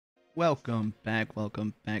Welcome back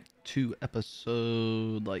to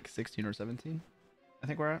episode like 16 or 17. I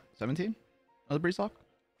think we're at 17 of the Breezlocke.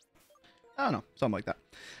 I don't know, something like that.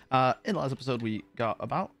 In the last episode, we got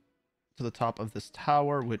about to the top of this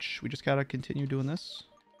tower, which we just gotta continue doing this.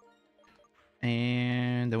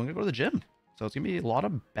 And then we're gonna go to the gym. So it's gonna be a lot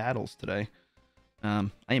of battles today. I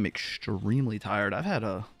am extremely tired. I've had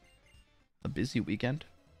a busy weekend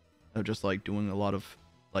of just like doing a lot of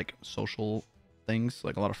like social things,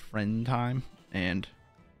 like a lot of friend time, and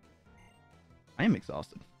I am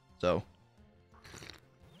exhausted. So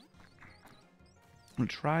I'm gonna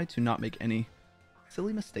try to not make any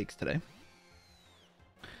silly mistakes today.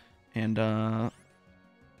 And ooh,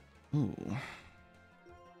 you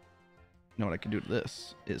know what I can do to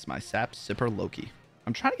this is my Sap Sipper Loki.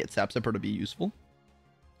 I'm trying to get Sap Sipper to be useful,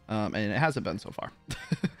 and it hasn't been so far.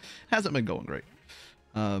 Hasn't been going great.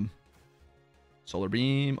 Solar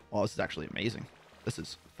Beam. Oh, this is actually amazing. This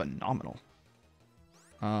is phenomenal.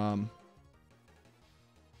 I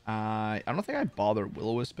don't think I bother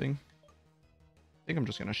Will-O-Wisping. I think I'm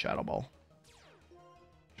just gonna Shadow Ball.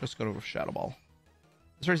 Just go to Shadow Ball.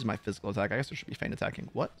 This raises my physical attack. I guess there should be feint attacking.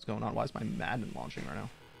 What's going on? Why is my Madden launching right now?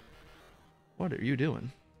 What are you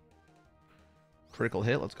doing? Critical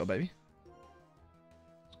hit. Let's go, baby.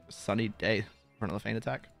 Sunny day for another feint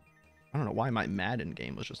attack. I don't know why my Madden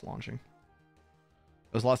game was just launching.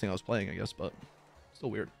 It was the last thing I was playing, I guess, but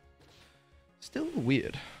still weird. Still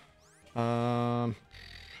weird.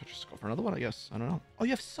 Just go for another one, I guess. I don't know. Oh, you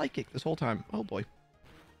have Psychic this whole time. Oh, boy.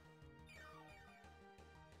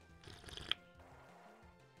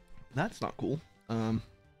 That's not cool. We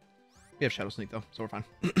have Shadow Sneak, though, so we're fine.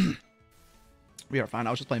 We are fine. I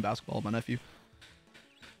was just playing basketball with my nephew.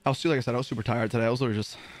 Like I said, I was super tired today. I was literally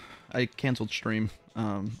just... I canceled stream.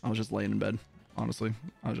 I was just laying in bed, honestly.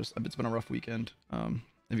 It's been a rough weekend.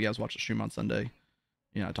 If you guys watched the stream on Sunday,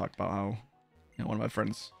 you know, I talked about how, you know, one of my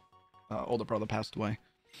friends' older brother passed away.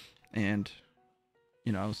 And,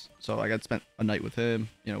 you know, so I got spent a night with him.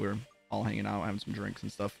 You know, we were all hanging out, having some drinks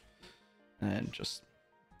and stuff. And just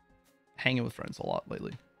hanging with friends a lot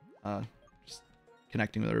lately. Just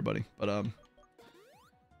connecting with everybody. But,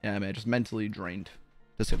 yeah, man, just mentally drained,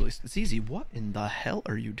 to say the least. It's easy. What in the hell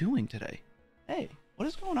are you doing today? Hey, what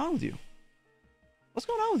is going on with you? What's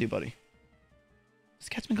going on with you, buddy? This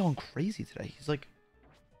cat's been going crazy today. He's like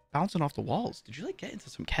bouncing off the walls. Did you like get into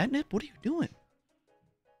some catnip? What are you doing?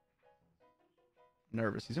 I'm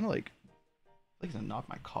nervous. He's gonna he's gonna knock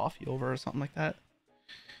my coffee over or something like that.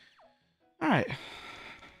 All right.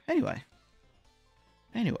 Anyway.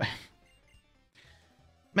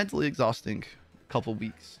 Mentally exhausting couple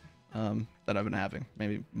weeks that I've been having,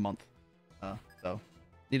 maybe a month. So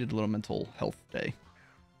needed a little mental health day,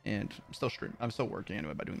 and I'm still working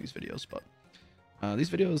anyway by doing these videos, but these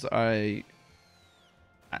videos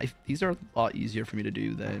these are a lot easier for me to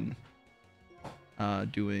do than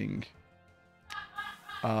doing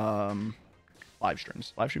live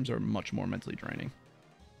streams. Live streams are much more mentally draining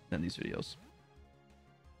than these videos.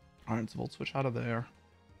 Alright, so we'll switch out of there.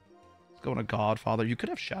 Let's go into Godfather. You could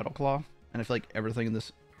have Shadow Claw, and I feel like everything in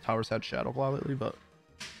this tower's had Shadow Claw lately, but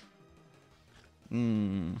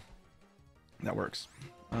that works.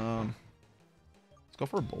 Let's go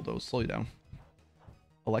for a Bulldoze. Slow you down.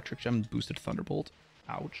 Electric Gem boosted Thunderbolt.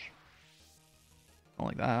 Ouch. Don't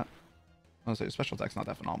like that. I was gonna say special attack's not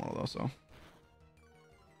that phenomenal though, so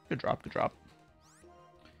good drop.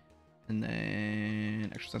 And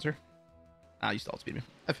then extra sensor. You still outspeed me.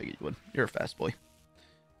 I figured you would. You're a fast boy.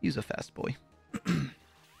 He's a fast boy.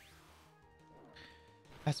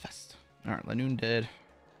 Fast. Alright, Lanoon dead.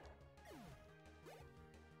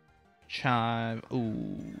 Chive.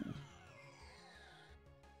 Ooh.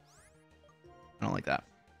 I don't like that.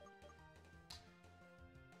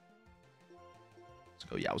 Let's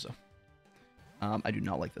go Yowza. I do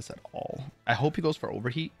not like this at all. I hope he goes for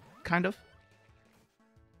Overheat, kind of.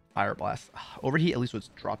 Fire Blast. Overheat at least would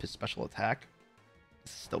drop his special attack.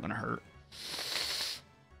 This is still gonna hurt.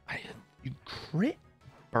 You crit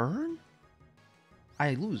burn?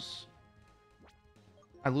 I lose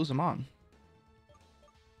him on.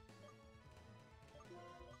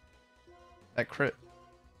 That crit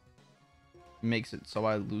makes it so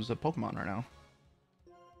I lose a Pokemon right now.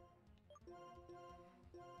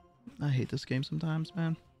 I hate this game sometimes,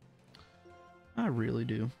 man. I really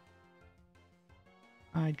do.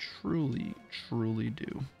 I truly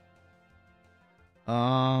do.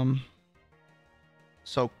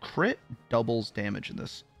 So crit doubles damage in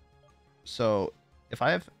this. So if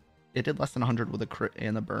it did less than 100 with a crit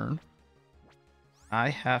and the burn, I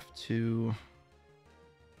have to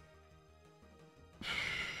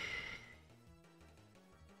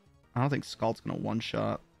I don't think Scald's gonna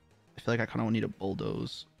one-shot. I feel like I kind of need a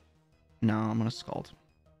bulldoze. No, I'm gonna scald.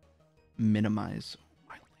 Minimize.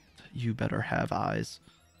 You better have eyes.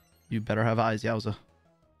 You better have eyes, Yowza.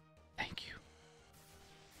 Thank you.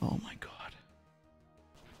 Oh my god.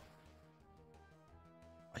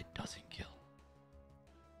 It doesn't kill.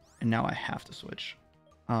 And now I have to switch.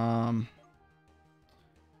 I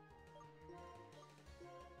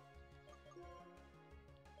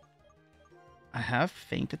have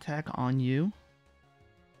Feint Attack on you.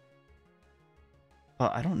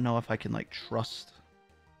 But I don't know if I can, like, trust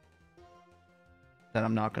that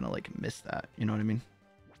I'm not going to, like, miss that. You know what I mean?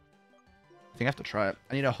 I think I have to try it.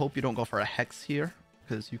 I need to hope you don't go for a Hex here,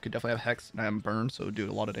 because you could definitely have Hex, and I am burned, so do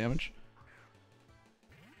a lot of damage.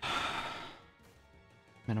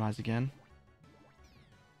 Minimize again.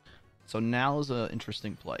 So now is an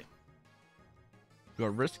interesting play. Do I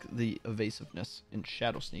risk the evasiveness in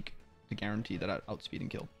Shadow Sneak to guarantee that I outspeed and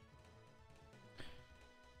kill?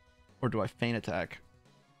 Or do I Feint Attack?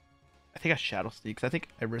 I think I Shadow Sneak, because I think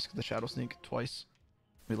I risked the Shadow Sneak twice.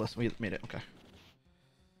 We made it, okay.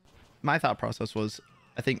 My thought process was,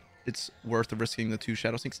 I think it's worth risking the 2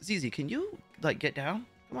 Shadow Sneaks. ZZ, can you, like, get down?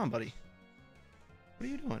 Come on, buddy. What are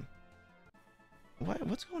you doing?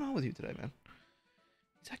 What's going on with you today, man?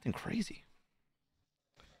 He's acting crazy.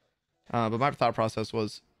 But my thought process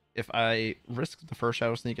was, if I risk the first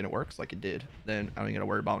Shadow Sneak and it works like it did, then I don't gotta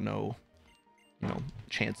worry about no, you know,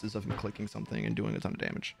 chances of him clicking something and doing a ton of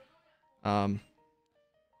damage. But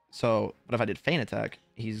if I did Feint Attack,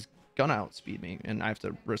 he's gonna outspeed me, and I have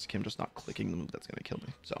to risk him just not clicking the move that's gonna kill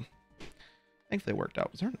me. So, thankfully it worked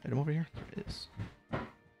out. Is there an item over here? There is.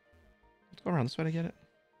 Let's go around this way to get it.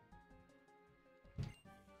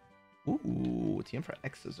 Ooh, TM for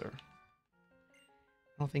Exezer.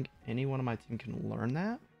 I don't think anyone on my team can learn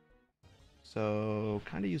that. So,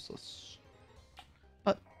 kind of useless.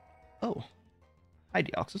 But, oh. Hi,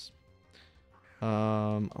 Deoxys.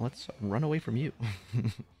 Let's run away from you.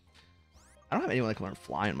 I don't have anyone that can learn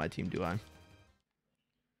Fly on my team, do I? I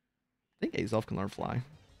think Azelf can learn Fly.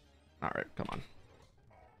 Alright, come on.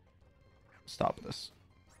 Stop this.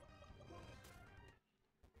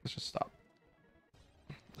 Let's just stop.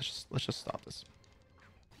 Let's just stop this.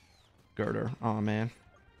 Girder. Oh man.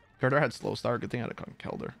 Girder had slow start. Good thing I had a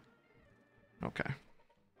killed her. Okay.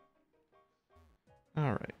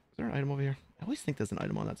 Alright. Is there an item over here? I always think there's an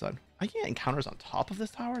item on that side. I can't encounters on top of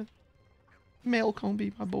this tower. Male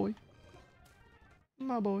Combi, my boy.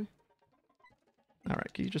 My boy.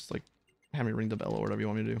 Alright, can you just like have me ring the bell or whatever you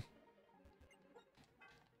want me to do?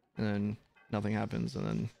 And then nothing happens, and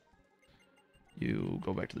then you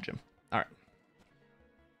go back to the gym. Alright.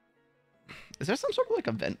 Is there some sort of like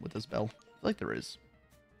event with this bell? I feel like there is.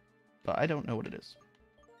 But I don't know what it is.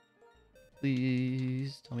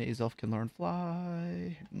 Please tell me Azelf can learn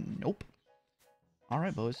Fly. Nope.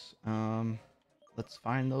 Alright, boys. Let's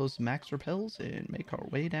find those max repels and make our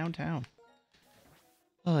way downtown.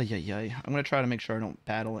 Yeah. I'm gonna try to make sure I don't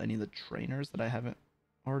battle any of the trainers that I haven't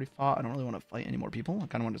already fought. I don't really want to fight any more people. I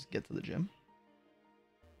kind of want to just get to the gym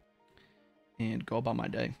and go about my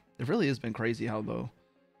day. It really has been crazy how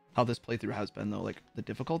this playthrough has been, though. Like, the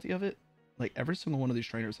difficulty of it, like, every single one of these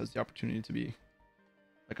trainers has the opportunity to be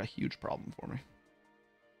like a huge problem for me.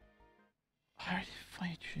 I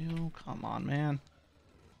fight you. Come on, man.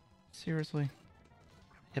 Seriously.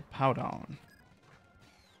 Hit Powdown.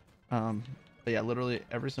 But yeah, literally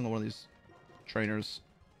every single one of these trainers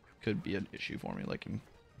could be an issue for me. Like, and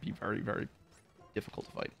be very, very difficult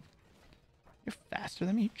to fight. You're faster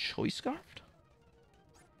than me, Choice Scarfed?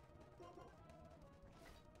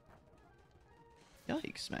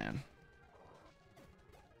 Yikes, man.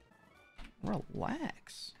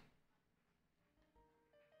 Relax.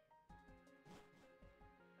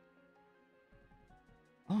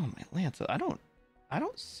 Oh my Lance, I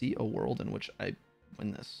don't see a world in which I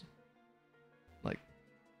win this. Like,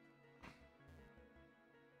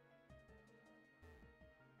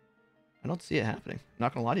 I don't see it happening. I'm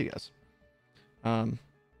not gonna lie to you guys.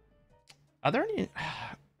 Are there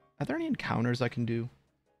any encounters I can do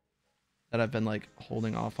that I've been like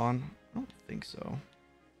holding off on? I don't think so.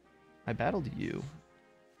 I battled you.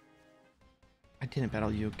 I didn't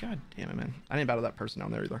battle you. God damn it, man. I didn't battle that person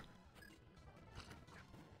down there either.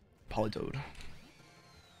 Politoed.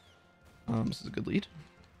 This is a good lead.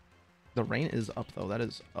 The rain is up, though. That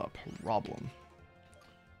is a problem.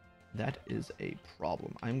 That is a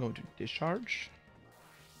problem. I'm going to discharge.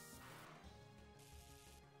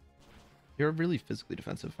 You're really physically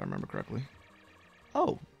defensive, if I remember correctly.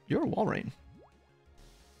 Oh, you're a wall rain.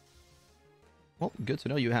 Well, good to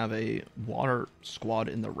know you have a water squad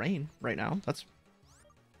in the rain right now. That's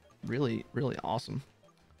really, really awesome.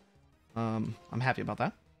 I'm happy about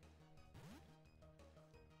that.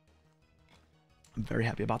 I'm very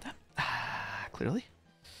happy about that. Clearly.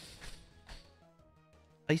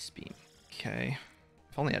 Ice Beam. Okay.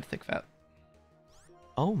 If only I had Thick Fat.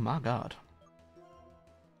 Oh my god.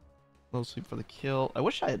 Low Sweep for the kill. I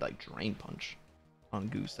wish I had, like, Drain Punch on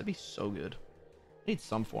Goose. That'd be so good. I need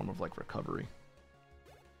some form of, like, recovery.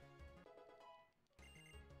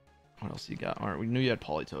 What else you got? Alright, we knew you had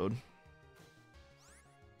Politoed.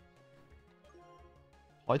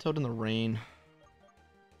 Politoed in the rain.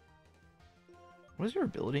 What is your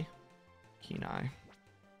ability? Keen Eye.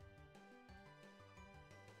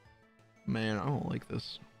 Man, I don't like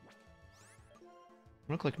this. I'm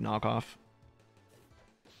gonna click Knockoff.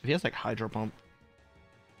 If he has like Hydro Pump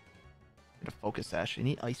and a Focus Sash, and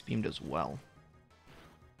he Ice Beamed as well.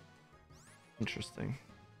 Interesting.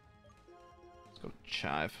 Let's go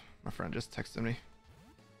Chive. My friend just texted me.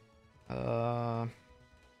 Alright.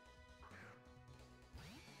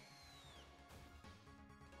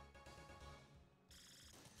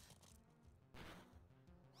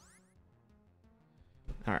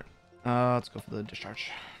 Let's go for the Discharge.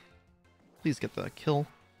 Please get the kill.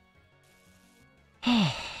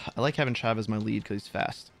 I like having Chav as my lead because he's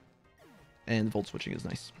fast. And Volt Switching is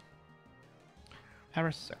nice.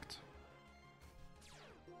 Parasect.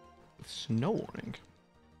 With Snow Warning.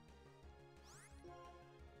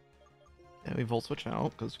 Yeah, we Volt Switch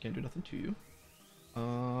out because we can't do nothing to you.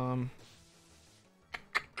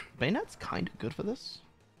 Bayonet's kind of good for this.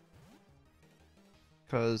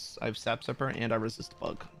 Because I have Sap Sipper and I resist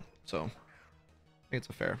Bug. So, I think it's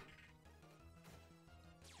a fair.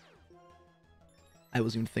 I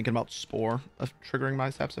was even thinking about Spore of triggering my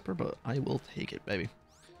Sap Sipper, but I will take it, baby.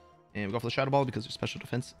 And we go for the Shadow Ball because your special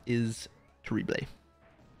defense is Terrible.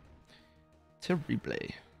 Terrible.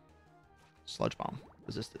 Sludge Bomb.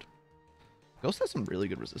 Resisted. Ghost has some really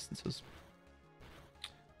good resistances.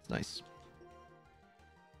 It's nice.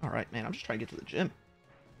 Alright, man, I'm just trying to get to the gym.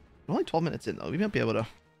 We're only 12 minutes in, though. We might be able to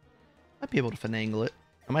finagle it.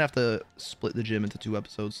 I might have to split the gym into 2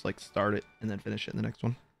 episodes, like start it and then finish it in the next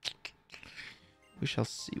one. We shall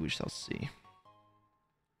see. We shall see.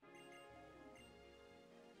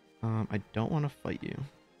 I don't want to fight you.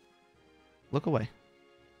 Look away.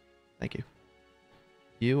 Thank you.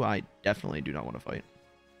 You, I definitely do not want to fight.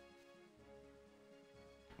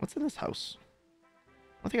 What's in this house?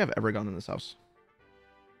 I don't think I've ever gone in this house.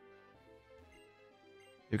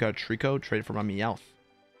 You've got a Trico. Trade it for my Meowth.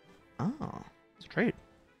 Oh, it's a trade.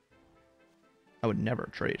 I would never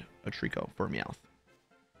trade a Trico for a Meowth.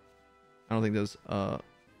 I don't think there's a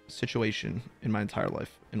situation in my entire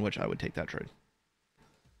life in which I would take that trade.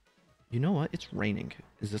 You know what? It's raining.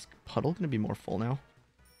 Is this puddle going to be more full now?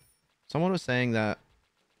 Someone was saying that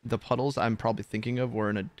the puddles I'm probably thinking of were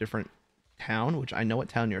in a different town, which I know what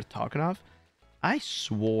town you're talking of. I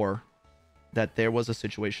swore that there was a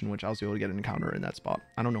situation in which I was able to get an encounter in that spot.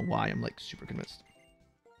 I don't know why. I'm like super convinced.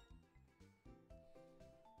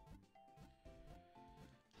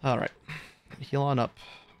 Alright. Heal on up.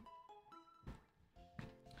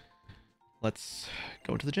 Let's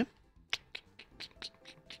go to the gym.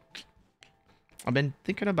 I've been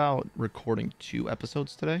thinking about recording 2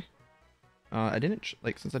 episodes today. I didn't,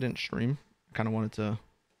 since I didn't stream, I kind of wanted to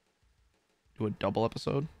do a double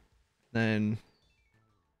episode. Then,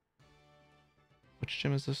 which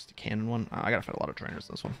gym is this? The Canon one? I gotta fight a lot of trainers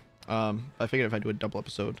in this one. I figured if I do a double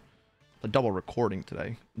episode, a double recording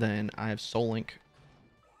today, then I have Soul Link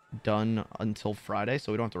done until Friday,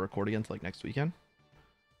 so we don't have to record again until like next weekend.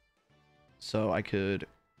 So I could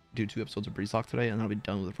do 2 episodes of Breezlocke today, and then I'll be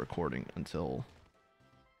done with recording until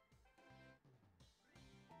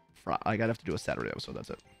Friday. I gotta have to do a Saturday episode. That's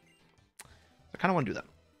it. I kind of want to do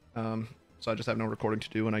that. So I just have no recording to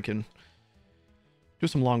do, and I can do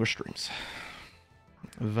some longer streams.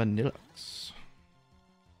 Vanillux.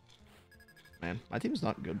 Man, my team is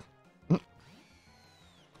not good.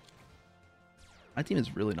 My team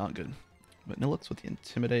is really not good. Vanillux with the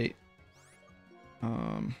Intimidate. Just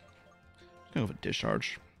gonna go with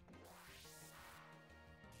Discharge.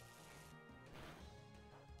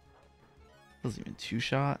 Doesn't even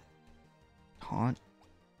 2-shot. Taunt.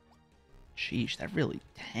 Sheesh, that really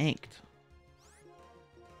tanked.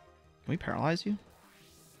 Can we paralyze you?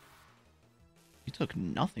 You took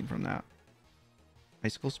nothing from that.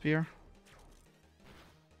 Icicle Spear.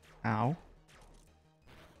 Ow.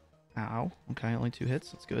 Ow. Okay, only 2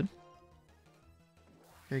 hits. That's good.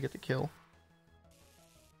 Okay, get the kill.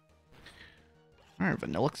 Alright,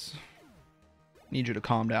 Vanillux. Need you to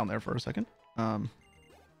calm down there for a second.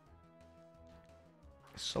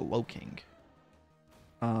 Slowking.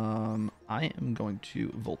 I am going to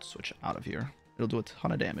Volt Switch out of here. It'll do a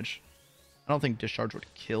ton of damage. I don't think Discharge would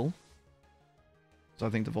kill. So I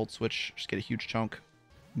think the Volt Switch, just get a huge chunk,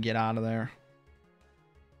 get out of there,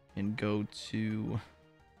 and go to...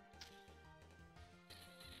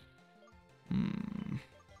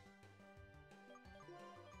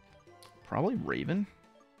 Probably Raven.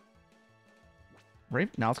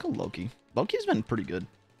 Raven? Now let's go Loki. Loki's been pretty good.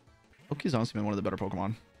 Loki's honestly been one of the better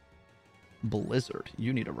Pokemon. Blizzard.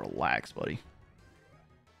 You need to relax, buddy.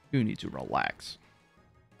 You need to relax.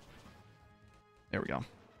 There we go.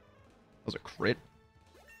 That was a crit.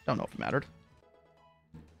 Don't know if it mattered.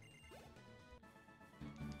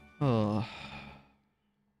 Alright,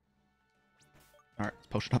 let's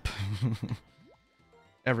potion up.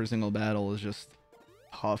 Every single battle is just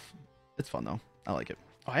tough. It's fun though. I like it.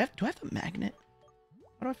 Oh, do I have the magnet?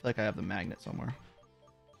 Why do I feel like I have the magnet somewhere?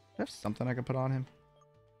 Do I have something I can put on him?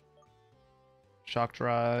 Shock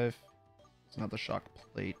drive. It's not the shock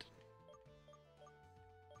plate.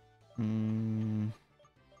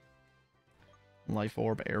 Life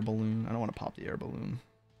orb, air balloon. I don't want to pop the air balloon.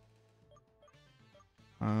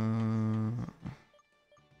 I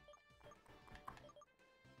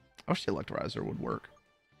wish the electrolyzer would work.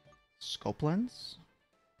 Scope lens?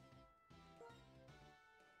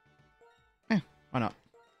 Why not?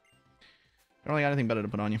 I don't really got anything better to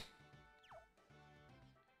put on you.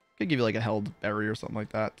 Could give you like a held berry or something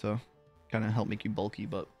like that to kind of help make you bulky,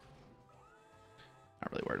 but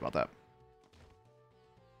not really worried about that.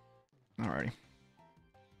 Alrighty.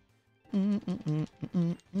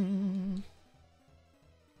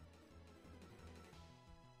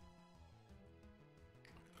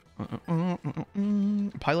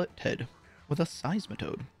 Pilot Ted with a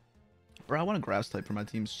Seismitoad. Bro, I want a grass type for my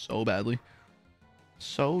team so badly.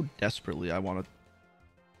 So desperately I want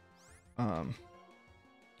a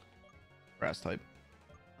grass type.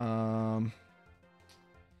 You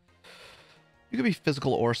could be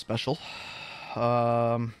physical or special.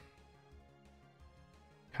 Kind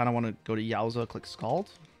of want to go to Yowza, click Scald.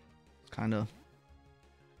 It's kind of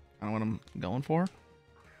what I'm going for.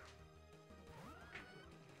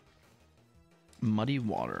 Muddy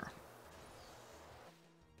Water.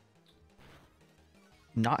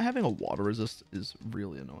 Not having a water resist is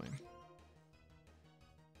really annoying.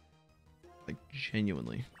 Like,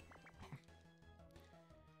 genuinely.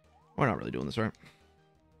 We're not really doing this, right?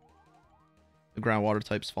 The groundwater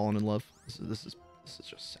type's fallen in love. This is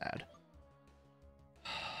just sad.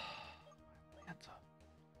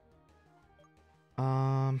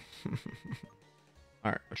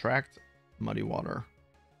 Alright, attract Muddy Water.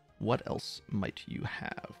 What else might you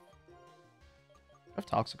have? Do I have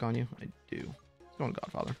Toxic on you? I do. Let's go on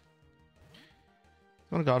Godfather.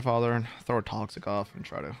 Let's go on Godfather and throw a Toxic off and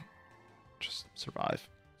try to just survive.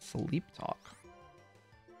 Sleep Talk.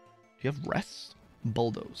 Do you have Rest?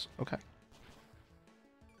 Bulldoze. Okay.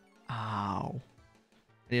 Ow.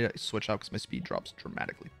 I need to switch out because my speed drops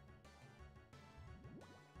dramatically.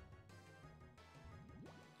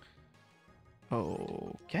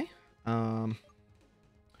 Okay.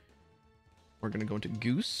 We're gonna go into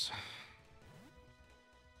Goose.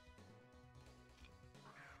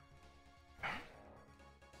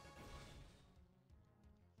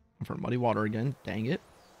 For Muddy Water again. Dang it.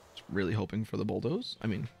 Just really hoping for the Bulldoze. I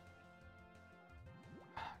mean...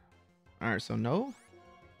 Alright, so no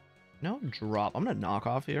drop. I'm gonna knock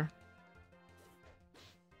off here.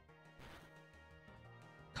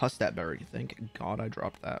 Cuss that berry. Thank God I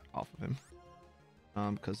dropped that off of him.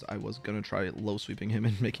 Because I was gonna try low sweeping him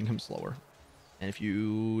and making him slower. And if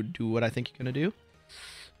you do what I think you're gonna do,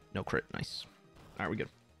 no crit. Nice. Alright, we good.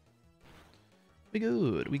 We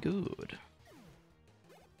good. We good.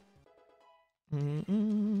 Oh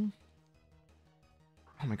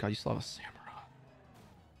my God, you still have a Samurai.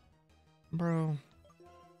 Bro.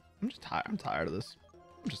 I'm just tired. I'm tired of this.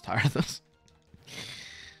 I'm just tired of this.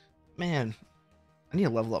 Man. I need to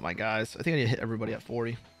level up my guys. I think I need to hit everybody at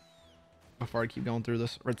 40 before I keep going through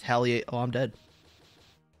this. Retaliate. Oh, I'm dead.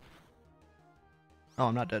 Oh,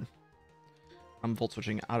 I'm not dead. I'm volt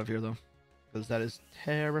switching out of here though, because that is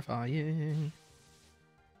terrifying.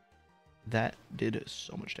 That did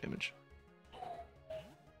so much damage.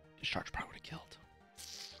 Discharge probably would have killed.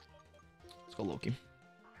 Let's go Loki.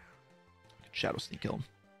 Shadow Sneak kill him.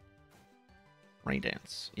 Rain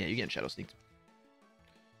Dance. Yeah, you getting Shadow Sneaked.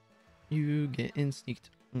 You getting sneaked.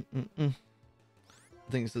 I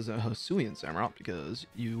think this is a Hisuian Samurott because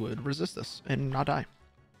you would resist this and not die.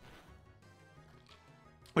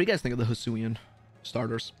 What do you guys think of the Hisuian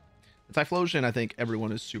starters? The Typhlosion, I think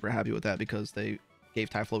everyone is super happy with that because they gave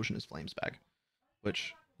Typhlosion his flames back,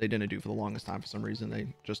 which they didn't do for the longest time for some reason. They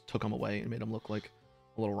just took him away and made him look like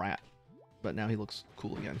a little rat. But now he looks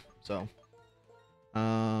cool again. So,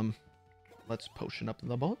 let's potion up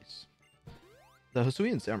the boys. The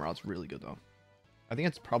Hisuian Samurot's really good though. I think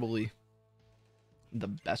it's probably the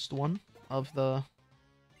best one of the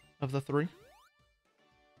three.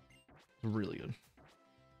 It's really good.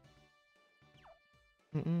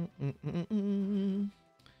 I'm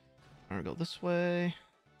gonna go this way.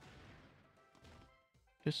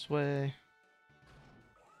 This way.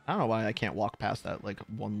 I don't know why I can't walk past that like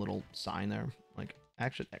one little sign there. Like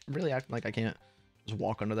actually really acting like I can't just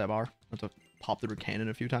walk under that bar. I have to pop through a cannon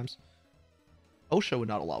a few times. OSHA would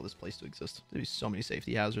not allow this place to exist. There'd be so many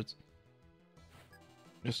safety hazards.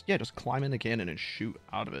 Just climb in the cannon and shoot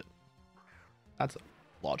out of it. That's a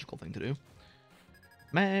logical thing to do.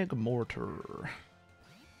 Mag Mortar.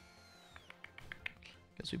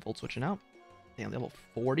 Guess we volt switching out. Damn, level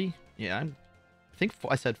 40? Yeah, I think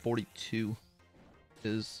I said 42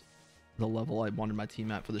 is the level I wanted my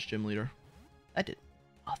team at for this gym leader. That did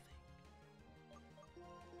nothing.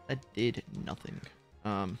 That did nothing.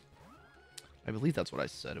 I believe that's what I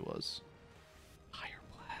said it was. Fire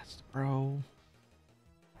Blast, bro.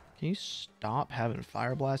 Can you stop having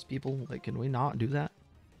Fire Blast, people? Like, can we not do that?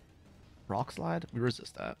 Rock Slide? We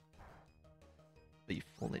resist that. But you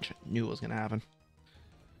full nature knew it was gonna happen.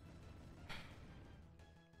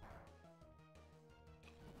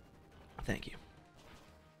 Thank you.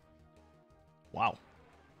 Wow.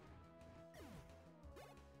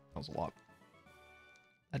 That was a lot.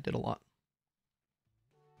 That did a lot.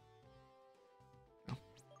 Oh,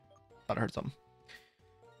 thought I heard something.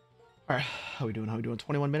 Alright, how we doing?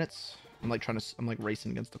 21 minutes? I'm like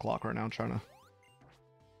racing against the clock right now, trying to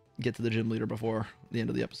get to the gym leader before the end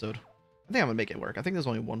of the episode. I think I'm gonna make it work. I think there's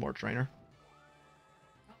only one more trainer.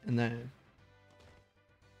 And then...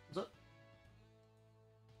 What's up?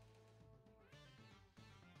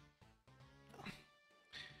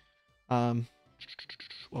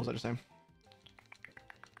 What was I just saying?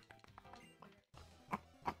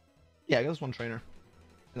 Yeah, I got this one trainer.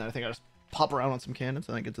 And then I think I just pop around on some cannons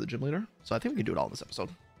and then get to the gym leader. So I think we can do it all in this episode.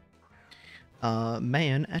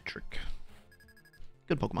 Man Etric.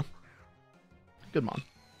 Good Pokemon. Good Mon.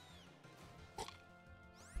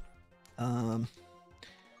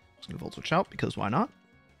 Just gonna Volt Switch out because why not?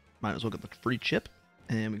 Might as well get the free chip.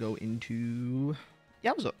 And we go into...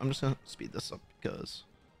 Yeah, I'm just gonna speed this up because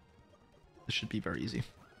this should be very easy.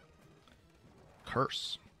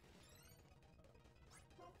 Curse.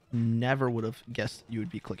 Never would have guessed you would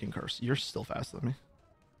be clicking Curse. You're still faster than me.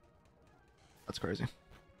 That's crazy.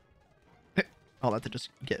 I'll have to just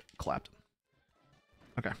get clapped.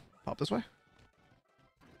 Okay. Pop this way.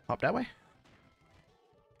 Pop that way.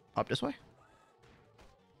 Pop this way.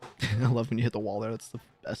 I love when you hit the wall there. That's the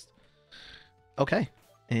best. Okay.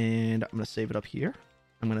 And I'm going to save it up here.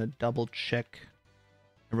 I'm going to double check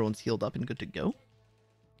everyone's healed up and good to go.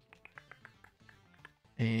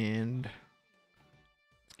 And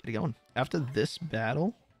let's get it going. After this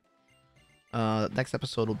battle, next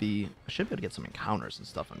episode will be... I should be able to get some encounters and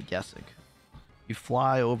stuff, I'm guessing. You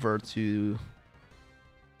fly over to...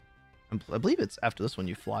 I believe it's after this one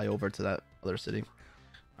you fly over to that other city.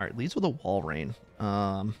 Alright, leads with a wall rain.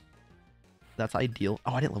 That's ideal.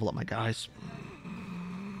 Oh, I didn't level up my guys.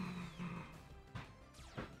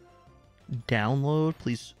 Download,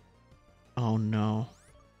 please. Oh no.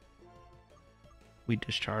 We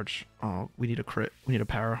discharge. Oh, we need a crit. We need a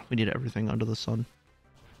para. We need everything under the sun.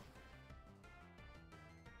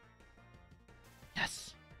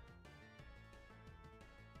 Yes.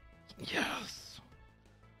 Yes.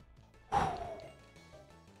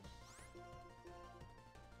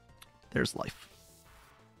 There's life.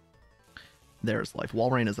 There's life.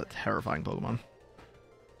 Walrein is a terrifying Pokemon.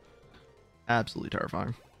 Absolutely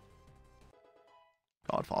terrifying.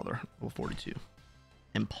 Godfather, level 42.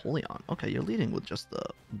 Empoleon. Okay, you're leading with just the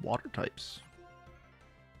water types.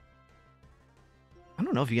 I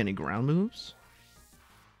don't know if you get any ground moves.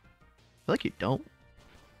 I feel like you don't.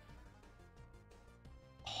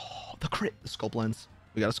 Oh, the crit. The scope lens.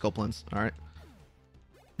 We got a scope lens. Alright.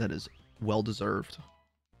 That is well deserved.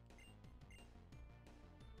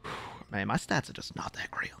 Man, my stats are just not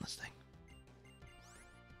that great on this thing.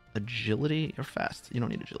 Agility? You're fast. You don't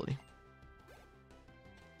need agility.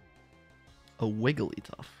 A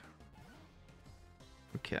Wigglytuff.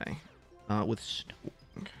 Okay. With Snow.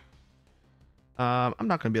 I'm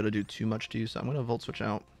not going to be able to do too much to you, so I'm going to Volt Switch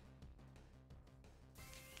out.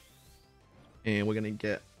 And we're going to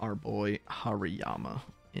get our boy Hariyama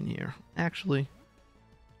in here. Actually,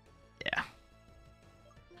 yeah.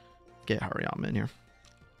 Get Hariyama in here.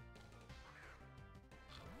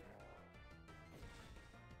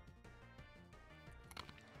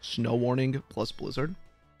 Snow Warning plus Blizzard.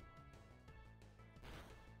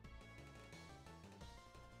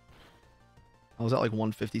 I was at like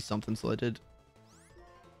 150 something, so I did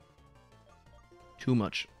too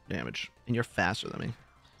much damage, and you're faster than me.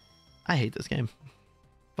 I hate this game.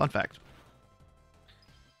 Fun fact.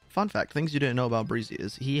 Fun fact, things you didn't know about Breezy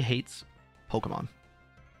is he hates Pokemon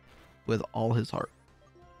with all his heart.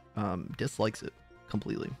 Dislikes it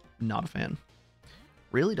completely. Not a fan.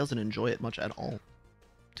 Really doesn't enjoy it much at all,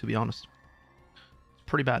 to be honest. It's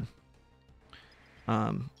pretty bad.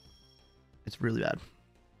 It's really bad.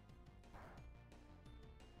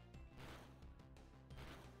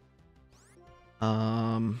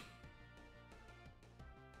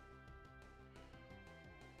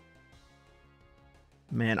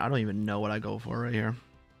 Man, I don't even know what I go for right here.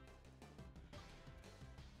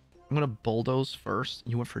 I'm gonna bulldoze first.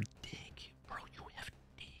 You went for dig. Bro, you have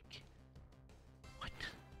dig. What?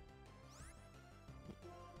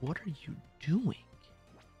 What are you doing?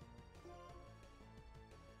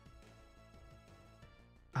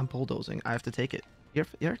 I'm bulldozing. I have to take it.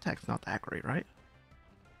 Your attack's not that great, right?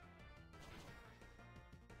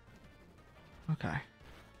 Okay.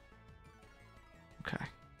 Okay.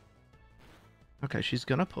 Okay, she's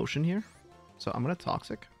gonna potion here. So I'm gonna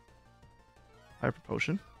toxic. Hyper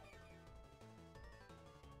potion.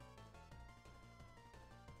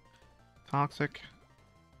 Toxic.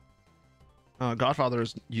 Godfather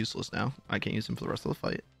is useless now. I can't use him for the rest of the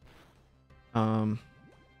fight.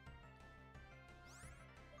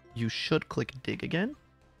 You should click dig again.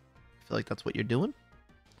 I feel like that's what you're doing.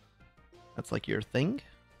 That's like your thing.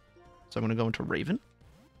 So I'm gonna go into Raven.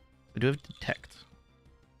 I do have detect.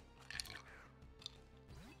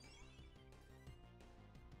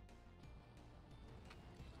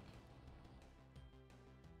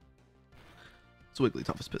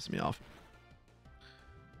 Wigglytuff is pissing me off.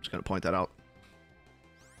 Just gonna point that out.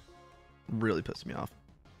 Really pissing me off.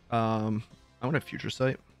 I'm gonna have Future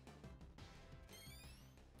Sight.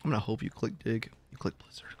 I'm gonna hope you click dig. You click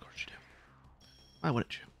Blizzard, of course you do. Why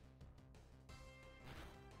wouldn't you?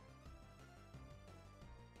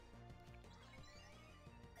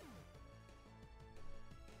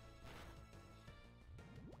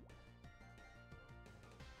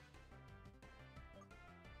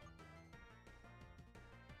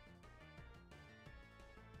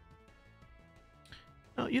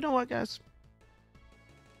 No, you know what, guys?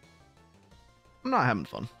 I'm not having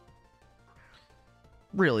fun.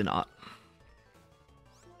 Really not.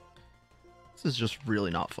 This is just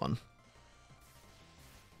really not fun.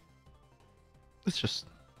 It's just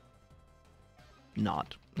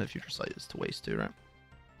not. The Future Sight is to waste too, right?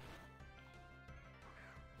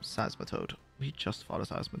 Seismitoad. We just fought a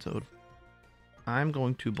Seismitoad. I'm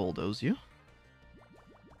going to bulldoze you.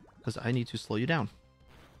 Because I need to slow you down.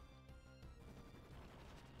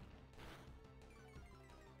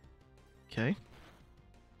 Okay.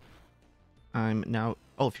 I'm now...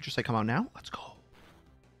 Oh, Future Sight come out now? Let's go.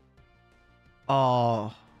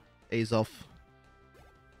 Oh, Azelf.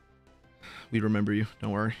 We remember you.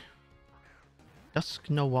 Don't worry. Dusk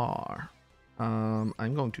Noir. I'm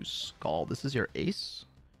going to Scald. This is your ace.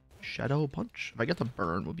 Shadow Punch. If I get the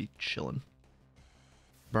burn, we'll be chilling.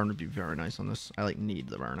 Burn would be very nice on this. I need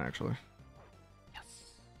the burn actually.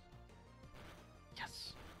 Yes.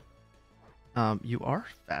 Yes. You are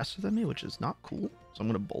faster than me, which is not cool. So I'm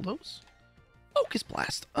gonna bulldoze. Focus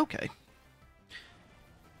Blast. Okay.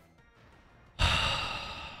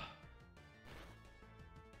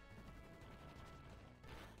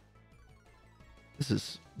 This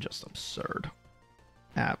is just absurd.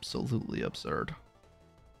 Absolutely absurd.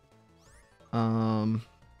 I'm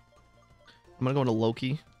gonna go into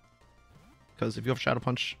Loki. Because if you have Shadow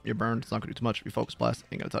Punch, you're burned. It's not gonna do too much. If you Focus Blast, it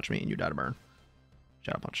ain't gonna touch me and you die to burn.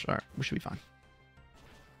 Shadow Punch. Alright, we should be fine.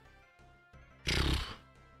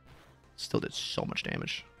 Still did so much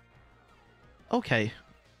damage. Okay.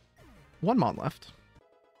 One Mon left.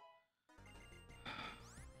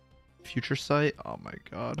 Future Sight. Oh my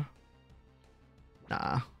god.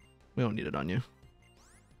 Nah. We don't need it on you.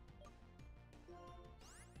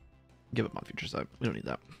 Give up on Future Sight. We don't need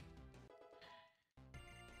that.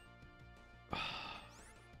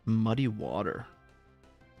 Muddy Water.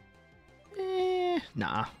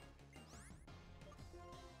 Nah.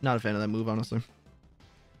 Not a fan of that move, honestly.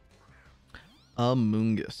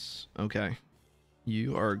 Amoonguss. Okay.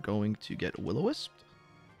 You are going to get Will-O-Wisp.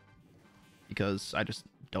 Because I just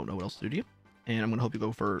don't know what else to do to you. And I'm going to hope you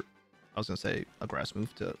go for, I was going to say, a grass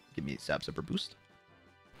move to give me Sap Zipper boost.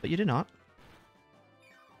 But you did not.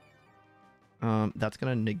 That's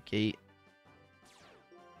going to negate...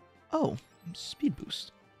 Oh, speed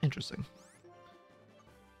boost. Interesting.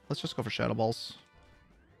 Let's just go for Shadow Balls.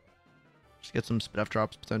 Just get some Spit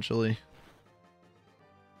drops, potentially.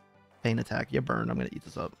 Pain attack. You burn. I'm going to eat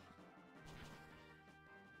this up.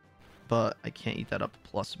 but I can't eat that up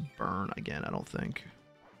plus burn again, I don't think.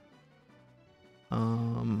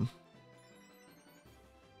 I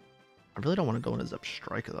really don't want to go into Zep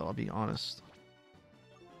Striker though, I'll be honest.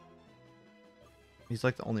 He's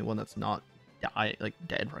like the only one that's not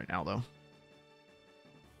dead right now though.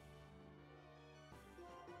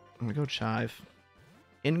 I'm gonna go Chive.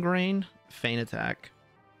 Ingrain, Feint Attack.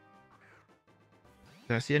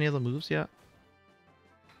 Did I see any other moves yet?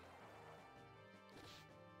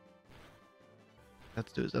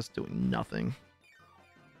 That's doing nothing.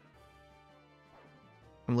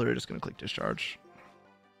 I'm literally just gonna click Discharge.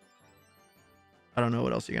 I don't know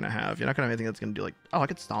what else you're gonna have. You're not gonna have anything that's gonna do like... Oh, I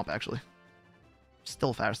could Stomp actually.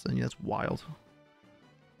 Still faster than you, that's wild.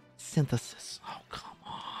 Synthesis. Oh, come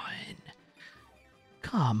on.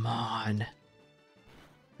 Come on.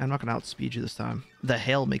 I'm not gonna outspeed you this time. The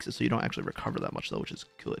Hail makes it so you don't actually recover that much though, which is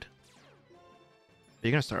good. But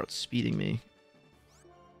you're gonna start outspeeding me.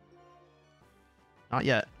 Not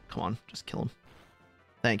yet. Come on, just kill him.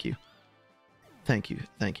 Thank you. Thank you,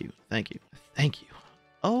 thank you, thank you, thank you.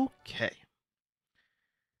 Okay.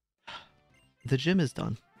 The gym is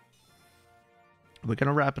done. We're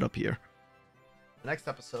gonna wrap it up here. The next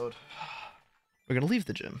episode, we're gonna leave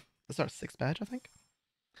the gym. That's our 6th badge, I think.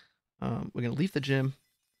 We're gonna leave the gym.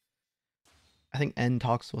 I think N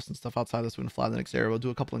talks to us and stuff outside this. We're gonna fly to the next area. We'll do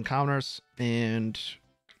a couple encounters and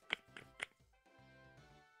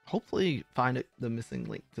hopefully find the missing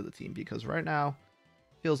link to the team, because right now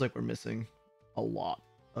feels like we're missing a lot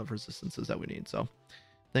of resistances that we need. So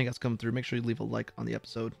I think that's coming through. Make sure you leave a like on the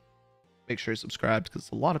episode. Make sure you're subscribed, because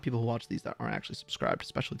a lot of people who watch these that aren't actually subscribed,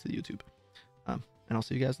 especially to the YouTube. And I'll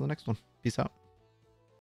see you guys in the next one. Peace out.